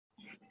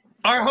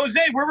All right, Jose,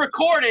 we're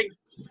recording.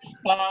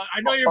 I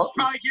know you're Oh,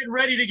 probably getting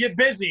ready to get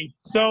busy.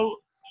 So,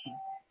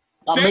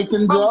 I'm thanks for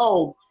making coming.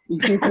 dough.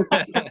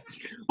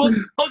 Well,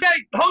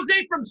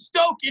 Jose from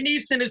Stoke in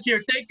Easton is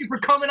here. Thank you for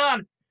coming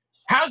on.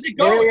 How's it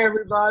going? Hey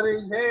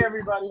everybody! Hey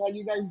everybody! How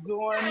you guys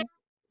doing?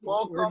 We're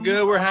Welcome.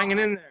 good. We're hanging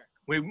in there.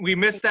 We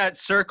missed that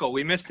circle.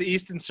 We missed the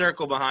Easton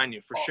Circle behind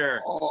you for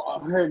sure.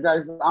 Hey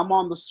guys, I'm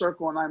on the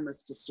circle and I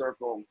missed the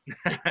circle.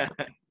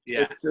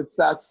 Yeah. It's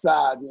that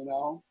sad, you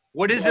know.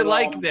 What is But, it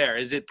like there?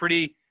 Is it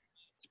pretty?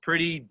 It's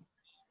pretty.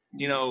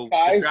 The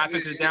guys,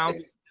 traffic is down.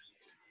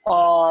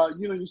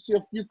 you see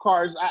a few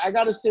cars. I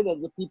gotta say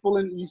that the people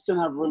in Easton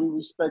have really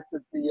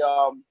respected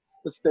the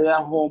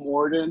stay-at-home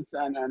ordinance,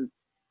 and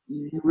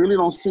you really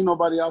don't see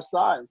nobody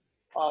outside.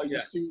 You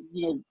Yeah. see,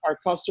 our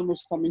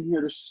customers coming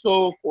here to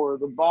Stoke or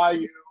the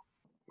Bayou,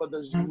 but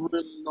there's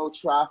really no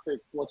traffic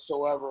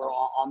whatsoever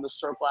on the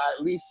circle,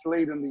 at least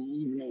late in the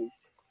evening.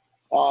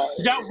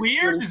 Is that It's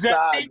weird? really Does that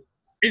sad. seem,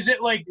 is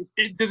it like,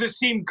 does it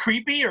seem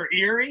creepy or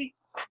eerie?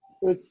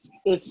 It's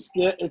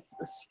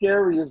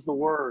scary is the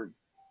word.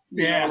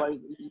 Yeah. Like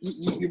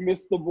you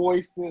miss the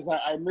voices.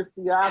 I miss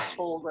the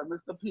assholes. I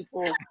miss the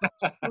people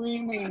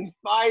screaming,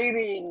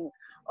 fighting.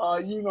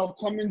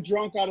 Coming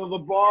drunk out of the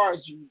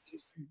bars.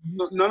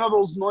 None of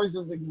those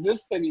noises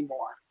exist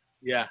anymore.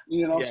 Yeah.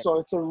 Yeah. So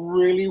it's a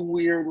really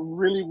weird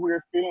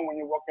feeling when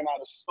you're walking out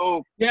of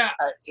Stoke Yeah.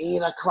 at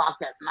 8 o'clock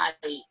at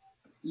night.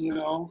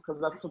 Because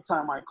that's the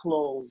time I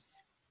close.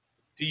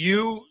 Do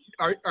you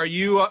are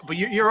you? But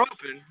you're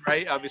open,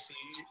 right? Obviously.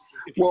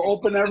 We're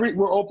open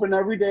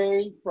every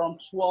day from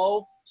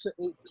 12 to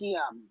 8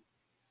 p.m.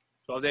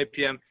 12 to 8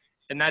 p.m.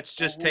 And that's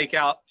just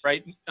takeout,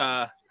 right?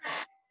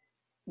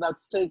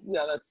 That's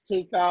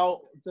takeout,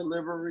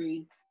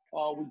 delivery.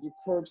 We do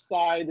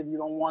curbside. If you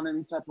don't want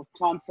any type of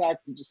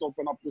contact, you just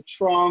open up your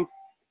trunk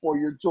or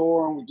your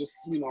door, and we just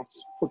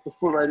put the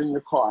food right in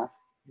your car.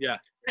 Yeah.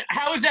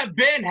 How has that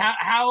been?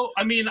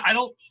 I mean,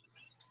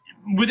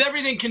 with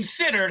everything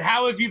considered,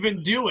 how have you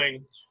been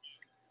doing?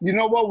 You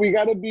know what? We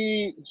got to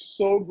be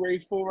so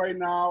grateful right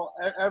now.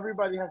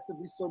 Everybody has to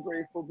be so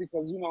grateful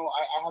because,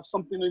 I have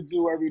something to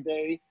do every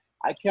day.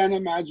 I can't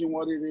imagine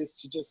what it is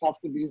to just have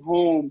to be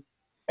home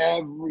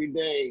every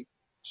day.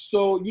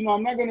 So,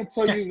 I'm not going to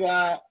tell you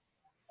that,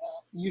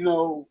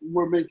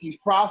 we're making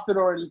profit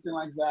or anything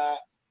like that.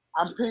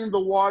 I'm paying the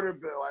water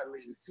bill at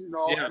least,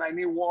 Yeah. and I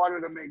need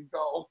water to make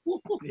dough.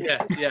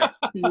 Yeah.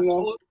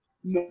 No,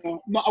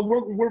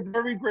 we're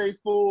very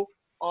grateful.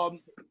 Our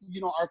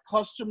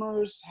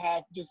customers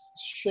have just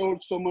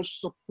showed so much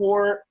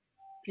support.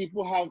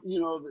 People have,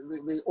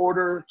 they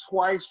order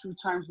twice, 3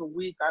 times a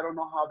week. I don't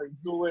know how they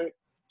do it,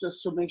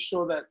 just to make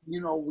sure that,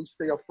 we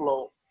stay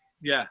afloat.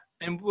 Yeah.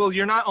 And well,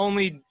 you're not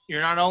only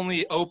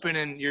open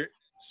and you're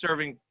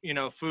serving,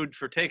 food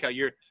for takeout,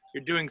 you're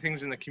doing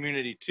things in the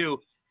community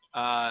too.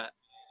 Our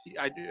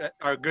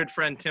good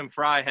friend Tim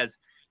Fry has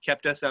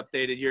kept us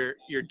updated.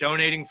 You're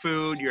donating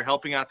food, you're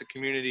helping out the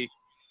community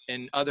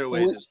in other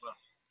ways as well.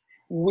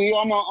 We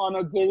on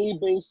a daily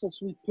basis,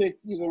 we pick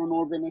either an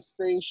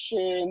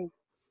organization,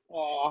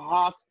 a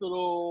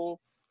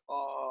hospital,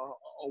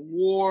 a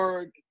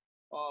ward,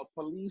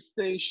 police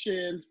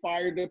station,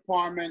 fire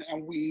department,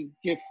 and we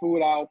give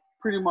food out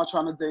pretty much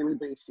on a daily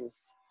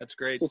basis. That's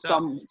great. To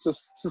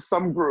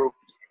some group.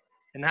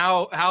 And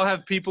how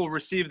have people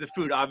received the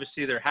food?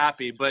 Obviously they're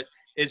happy, but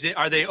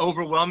are they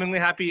overwhelmingly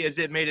happy? Has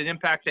it made an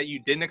impact that you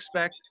didn't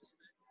expect?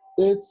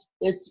 It's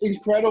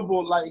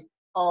incredible. Like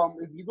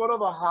if you go to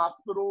the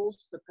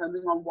hospitals,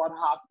 depending on what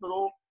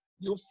hospital,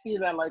 you'll see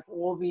that like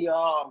all the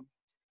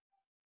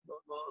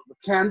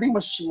candy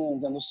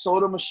machines and the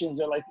soda machines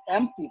are like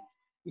empty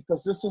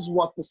because this is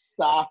what the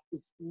staff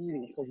is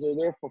eating because they're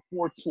there for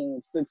 14,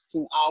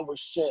 16-hour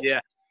shifts. Yeah.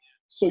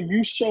 So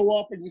you show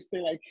up and you say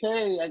like,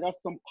 hey, I got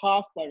some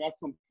pasta, I got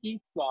some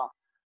pizza.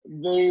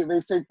 They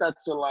take that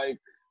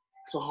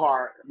to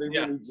heart. They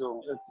really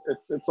do.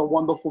 It's a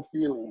wonderful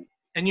feeling.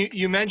 And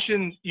you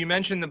mentioned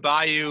the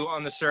Bayou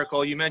on the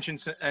circle. You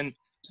mentioned and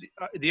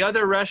the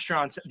other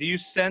restaurants. Do you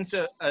sense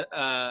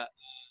a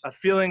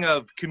feeling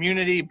of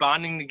community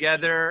bonding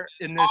together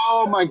in this?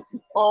 Oh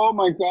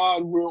my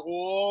God!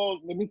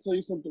 Let me tell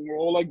you something. We're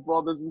all like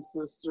brothers and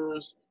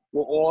sisters.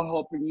 We're all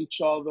helping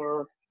each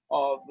other.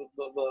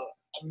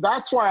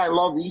 That's why I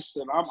love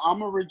Easton.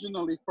 I'm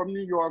originally from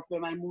New York.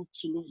 Then I moved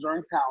to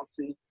Luzerne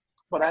County,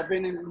 but I've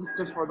been in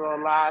Easton for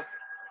the last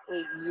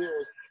 8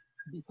 years.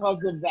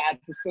 Because of that,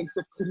 the sense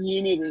of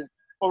community.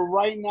 But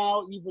right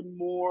now, even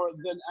more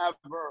than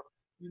ever,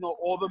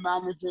 all the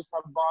managers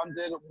have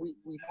bonded.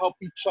 We help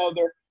each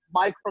other.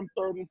 Mike from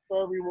Third and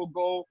Ferry will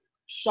go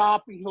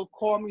shopping. He'll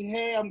call me,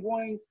 hey, I'm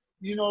going,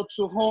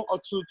 to home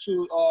to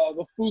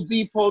the Food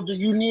Depot. Do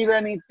you need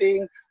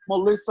anything?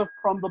 Melissa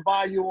from the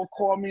Bayou will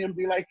call me and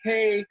be like,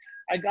 hey,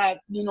 I got,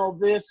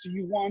 this.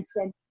 You want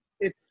some?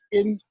 It's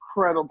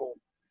incredible.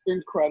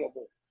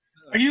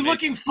 Are you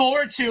looking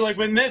forward to, like,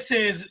 when this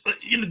is,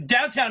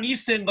 downtown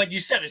Easton, like you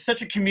said, it's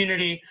such a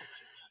community.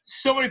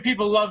 So many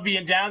people love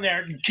being down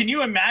there. Can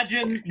you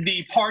imagine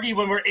the party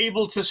when we're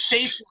able to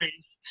safely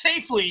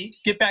safely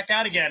get back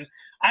out again.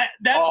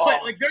 They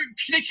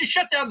should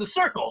shut down the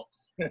circle.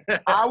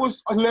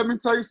 Let me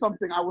tell you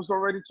something. I was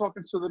already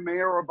talking to the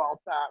mayor about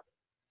that,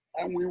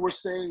 and we were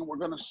saying we're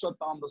going to shut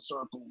down the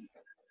circle.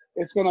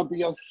 It's going to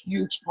be a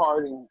huge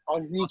party.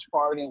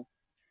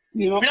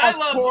 You know, I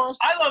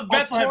love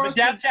Bethlehem, but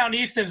downtown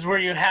Easton's where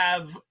you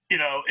have, you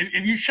know,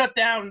 if you shut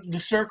down the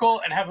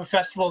circle and have a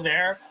festival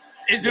there,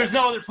 there's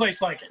no other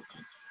place like it.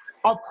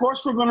 Of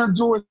course, we're going to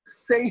do it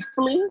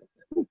safely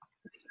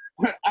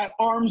at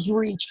arm's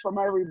reach from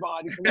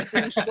everybody. I'm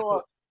pretty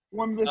sure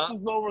when this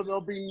is over,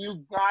 there'll be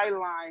new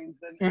guidelines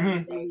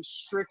and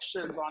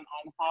restrictions on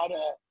how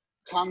to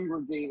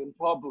congregate in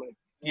public.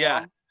 Yeah.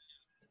 Know?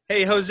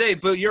 Hey, Jose,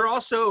 but you're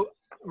also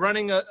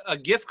running a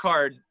gift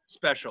card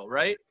special,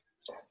 right?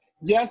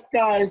 Yes,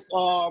 guys.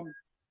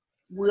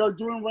 We are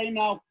doing right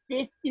now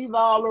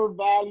 $50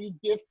 value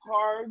gift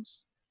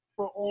cards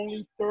for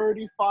only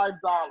 $35.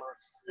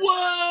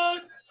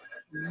 What?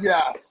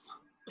 Yes.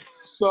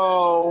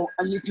 So,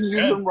 and you can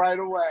use them right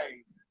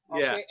away.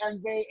 Okay? Yeah.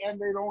 And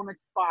they don't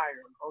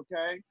expire.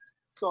 Okay.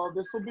 So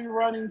this will be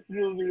running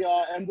through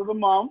the end of the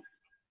month.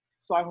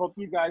 So I hope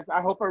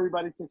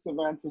everybody takes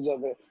advantage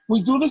of it.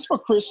 We do this for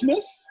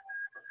Christmas.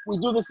 We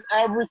do this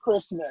every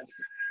Christmas,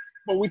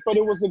 but we thought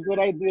it was a good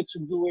idea to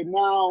do it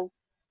now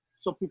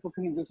so people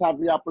can just have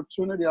the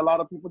opportunity. A lot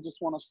of people just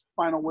want to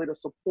find a way to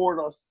support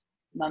us,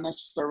 not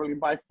necessarily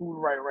buy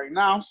food right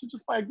now. So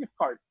just buy a gift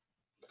card.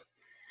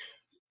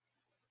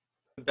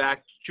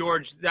 Back,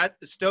 George, that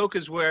Stoke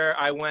is where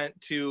I went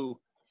to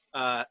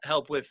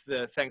help with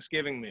the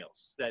Thanksgiving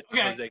meals that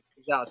Jose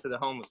gives out to the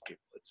homeless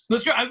people.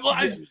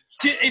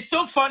 It's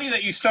so funny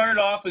that you started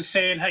off with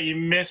saying how you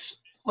miss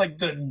like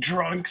the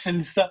drunks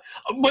and stuff.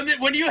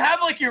 When you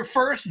have like your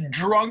first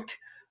drunk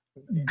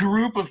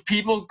group of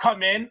people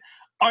come in,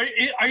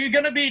 are you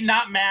gonna be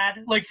not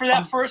mad? Like for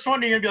that first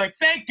one, you're gonna be like,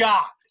 thank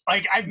God,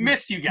 like I've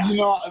missed you guys. You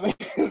know,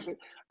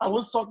 I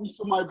was talking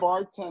to my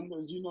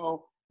bartenders. You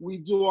know, we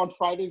do on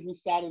Fridays and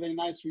Saturday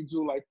nights. We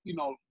do like, you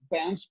know,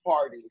 dance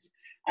parties,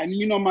 and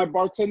you know, my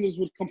bartenders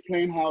would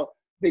complain how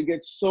they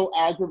get so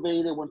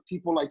aggravated when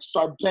people like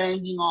start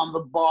banging on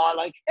the bar,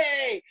 like,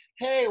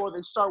 hey, or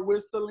they start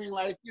whistling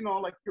like, you know,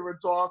 like you're a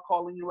dog,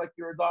 calling you like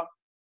you're a dog.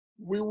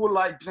 We were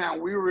like,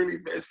 damn, we really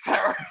miss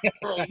her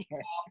right now.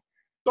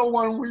 So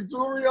when we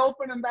do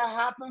reopen and that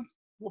happens,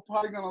 we're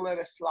probably gonna let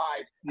it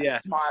slide. Yeah.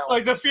 Smile.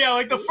 Like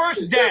the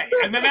first day,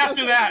 and then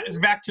after that is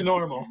back to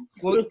normal.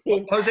 Well,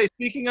 Jose,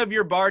 speaking of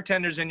your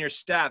bartenders and your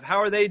staff, how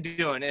are they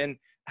doing? And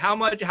how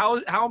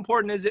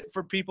important is it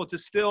for people to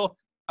still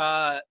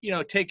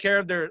take care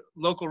of their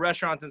local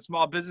restaurants and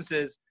small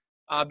businesses,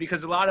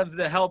 because a lot of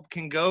the help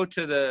can go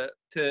to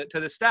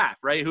the staff,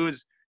 right?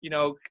 Who's, you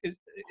know,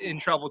 in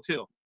trouble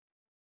too.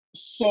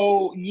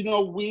 So, you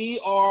know,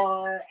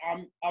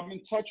 I'm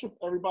in touch with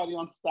everybody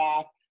on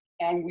staff,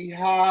 and we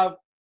have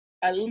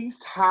at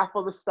least half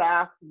of the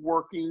staff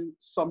working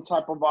some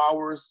type of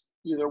hours,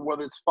 either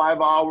whether it's 5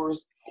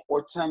 hours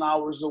or 10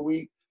 hours a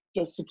week,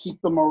 just to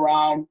keep them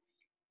around.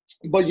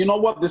 But you know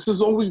what? This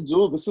is what we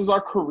do. This is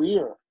our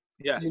career.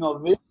 Yeah. You know,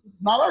 this is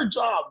not our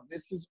job.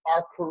 This is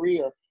our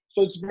career.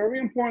 So it's very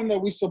important that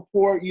we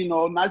support, you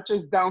know, not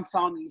just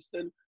downtown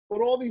Easton,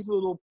 but all these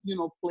little, you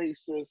know,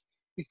 places,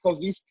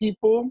 because these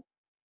people,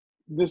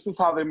 this is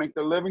how they make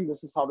their living.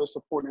 This is how they're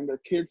supporting their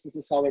kids. This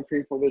is how they're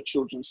paying for their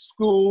children's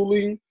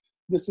schooling.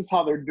 This is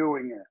how they're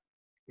doing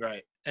it.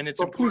 Right. And it's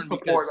so important, please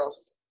support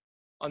us.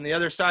 On the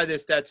other side of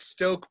this, that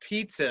Stoke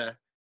pizza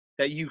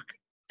that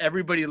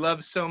everybody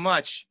loves so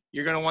much,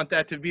 you're going to want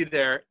that to be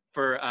there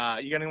for,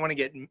 you're going to want to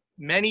get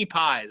many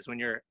pies when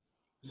you're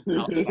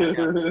out. I need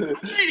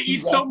to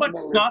eat so much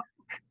stuff.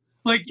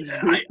 Like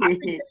I can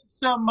get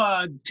some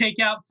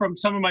takeout from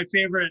some of my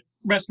favorite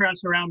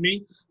restaurants around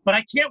me, but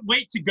I can't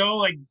wait to go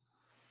like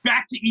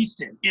back to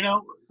Easton, you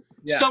know,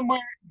 somewhere,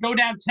 go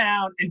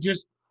downtown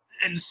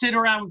and sit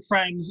around with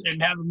friends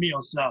and have a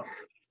meal. So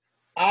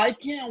I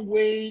can't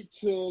wait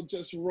to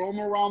just roam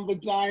around the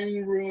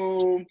dining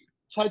room,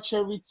 touch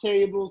every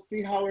table,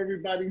 see how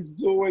everybody's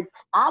doing.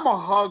 I'm a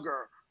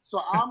hugger,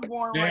 so I'm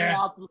going right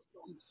now through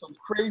some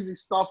crazy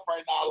stuff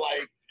right now.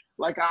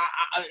 Like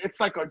it's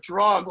like a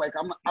drug. Like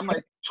I'm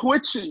like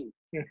twitching.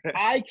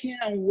 I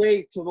can't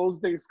wait till those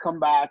days come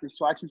back, and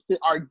so I can see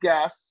our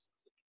guests,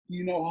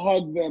 you know,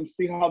 hug them,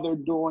 see how they're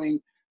doing,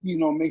 you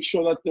know, make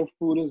sure that their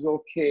food is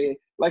okay.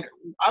 Like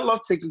I love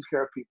taking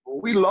care of people.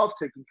 We love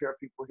taking care of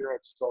people here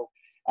at Stoke.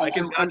 I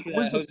can vouch for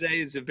that. Jose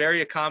is a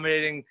very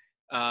accommodating,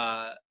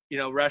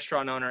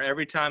 restaurant owner.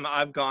 Every time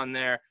I've gone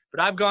there,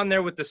 but I've gone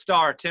there with the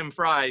star, Tim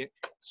Fry.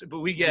 But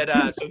we get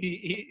so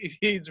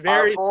he's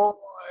very.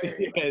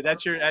 Yeah,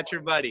 that's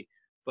your buddy.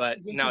 But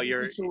no,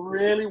 you're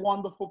really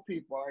wonderful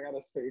people. I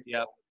gotta say. So.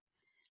 Yep.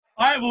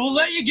 All right, well, we'll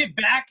let you get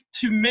back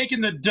to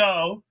making the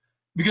dough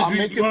because we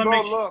want to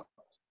make sure. Look.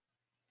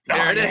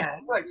 There it is.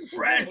 Like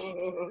fresh.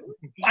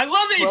 I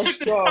love that you took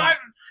the time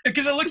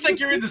because it looks like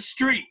you're in the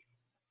street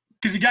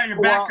because you got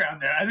your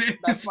background there. I mean,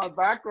 that's my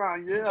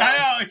background. Yeah. I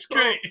know, it's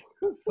great.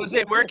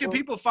 Jose, where can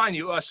people find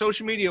you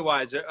social media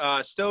wise?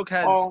 Stoke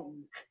has.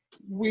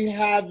 We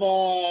have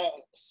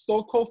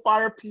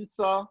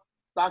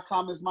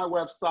StokeFirePizza.com is my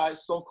website.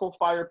 Stoke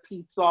Fire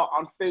Pizza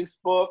on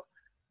Facebook.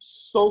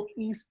 Stoke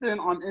Easton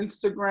on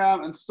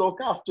Instagram, and Stoke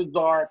After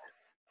Dark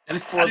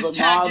for the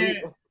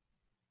naughty,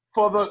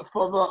 for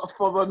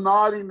the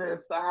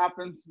naughtiness that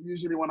happens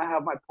usually when I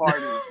have my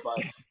parties.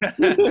 But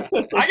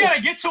I gotta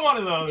get to one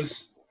of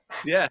those.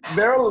 Yeah,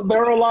 they're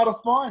a lot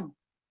of fun.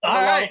 All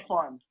right.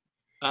 Well,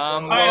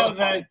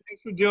 thanks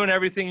for doing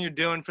everything you're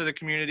doing for the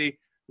community.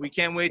 We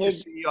can't wait to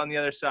see you on the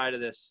other side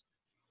of this.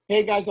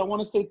 Hey guys, I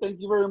want to say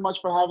thank you very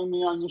much for having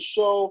me on your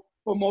show.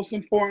 But most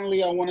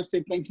importantly, I want to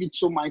say thank you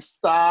to my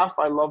staff.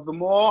 I love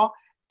them all.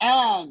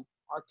 And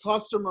our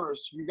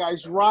customers. You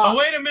guys rock. Oh,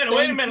 wait a minute.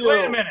 We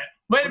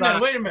might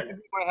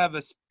have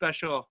a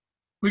special.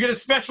 We got a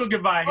special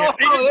goodbye here.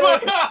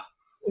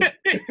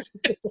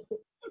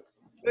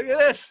 Look at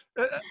this.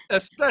 A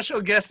special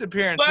guest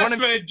appearance. Last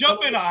minute,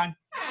 jumping on.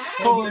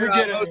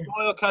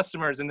 Loyal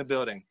customers in the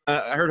building.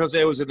 I heard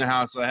Jose was in the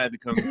house, so I had to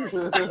come.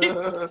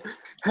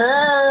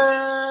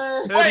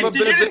 Hey! Wait,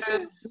 did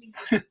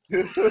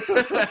you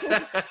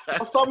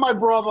What's up, my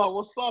brother?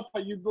 What's up?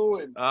 How you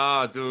doing?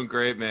 Doing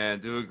great, man.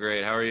 Doing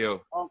great. How are you?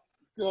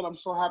 Good. I'm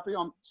so happy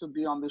to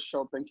be on this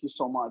show. Thank you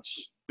so much.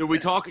 Did we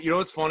talk? You know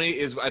what's funny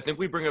is I think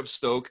we bring up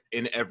Stoke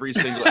in every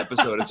single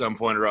episode at some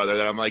point or other.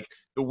 That I'm like,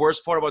 the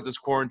worst part about this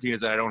quarantine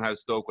is that I don't have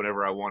Stoke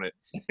whenever I want it.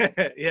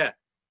 Yeah.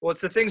 Well, it's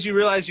the things you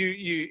realize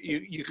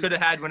you could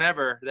have had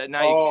whenever that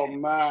now. Oh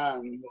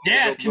man.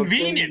 Yeah, it's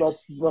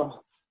convenience.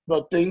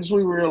 The things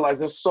we realize.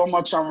 There's so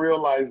much I'm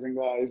realizing,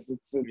 guys.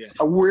 It's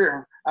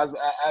we're as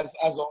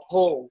a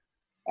whole.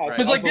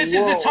 But like this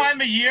is the time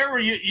of year where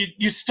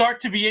you start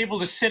to be able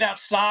to sit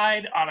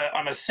outside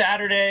on a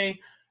Saturday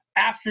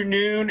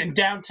afternoon in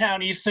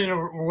downtown Easton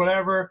or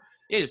whatever.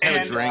 Yeah, just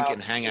have a drink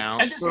and hang out.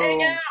 And just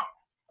hang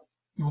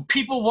out.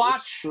 People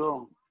watch.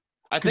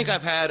 I think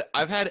I've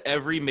had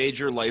every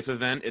major life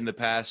event in the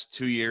past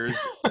 2 years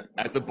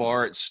at the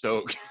bar at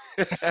Stoke.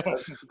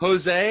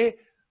 Jose,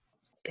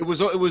 it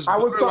was. I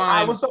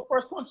was the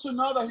first one to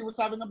know that he was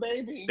having a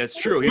baby. That's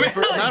true.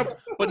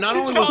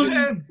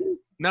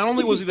 Not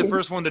only was he the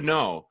first one to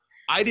know,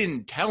 I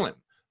didn't tell him.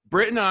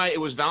 Britt and I, it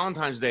was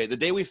Valentine's Day. The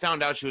day we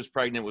found out she was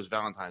pregnant was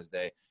Valentine's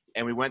Day.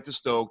 And we went to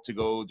Stoke to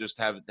go just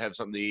have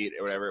something to eat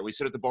or whatever. We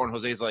sit at the bar and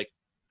Jose's like,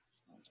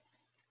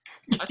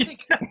 I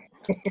think,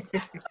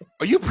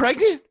 are you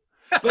pregnant?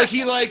 Like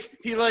he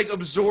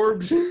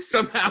absorbed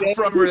somehow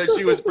from her that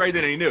she was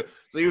pregnant and he knew.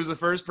 So he was the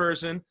first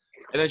person.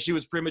 And then she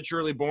was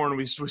prematurely born.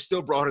 We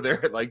still brought her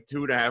there at like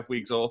 2.5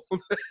 weeks old.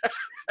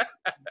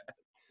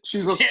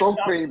 She's a Stoke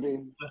baby.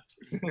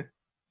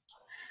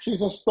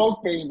 She's a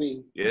Stoke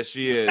baby. Yes,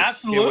 she is.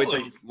 Absolutely.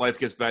 Can't wait till life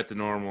gets back to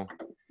normal.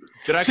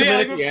 Did I come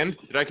in at the end?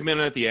 Did I come in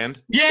at the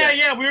end?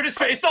 Yeah. We were just.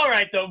 It's all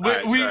right though.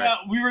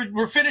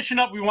 We're finishing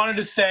up. We wanted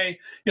to say,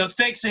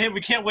 thanks to him.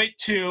 We can't wait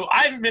to.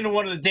 I haven't been to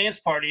one of the dance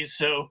parties,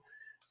 so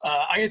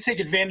I'm gonna take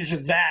advantage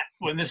of that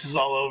when this is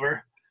all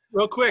over.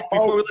 Real quick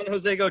before we let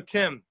Jose go,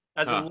 Tim,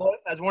 as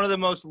one of the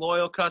most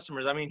loyal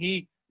customers. I mean,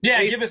 he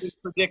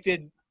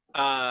predicted.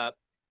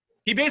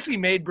 He basically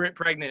made Britt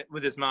pregnant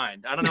with his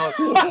mind. I don't know if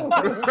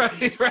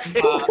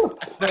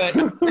but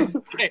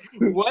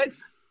what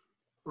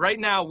right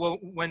now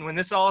when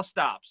this all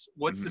stops,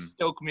 what's the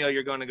Stoke meal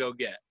you're going to go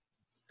get?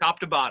 Top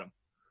to bottom.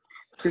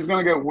 He's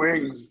going to get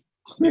wings.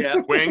 Yeah.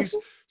 Wings.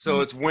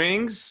 So it's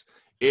wings.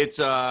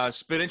 It's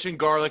spinach and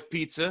garlic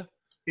pizza.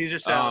 Caesar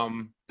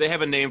salad. They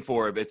have a name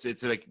for it. It's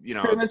like,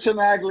 spinach and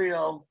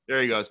aglio.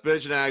 There you go.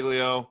 Spinach and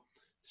aglio.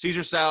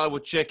 Caesar salad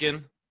with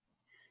chicken.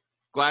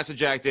 Glass of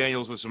Jack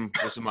Daniels with some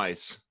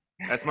ice.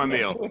 That's my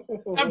meal.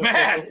 Not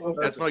bad.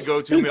 That's my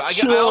go-to meal. I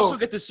also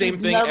get the same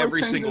thing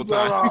every single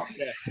time.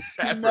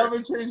 He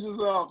never changes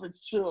up.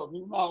 It's true.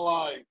 He's not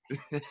lying.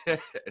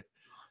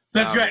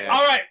 That's great. Man.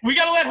 All right, we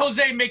got to let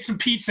Jose make some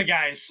pizza,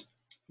 guys.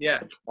 Yeah.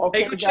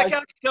 Okay, go check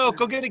out Stoke.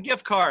 Go get a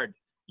gift card.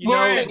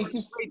 It's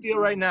a great deal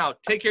right now.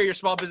 Take care of your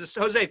small business.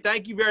 Jose,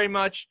 thank you very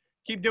much.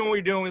 Keep doing what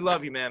you're doing. We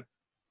love you, man.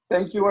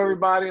 Thank you,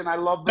 everybody, and I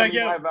love the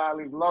Lehigh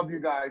Valley. Love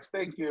you guys.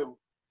 Thank you.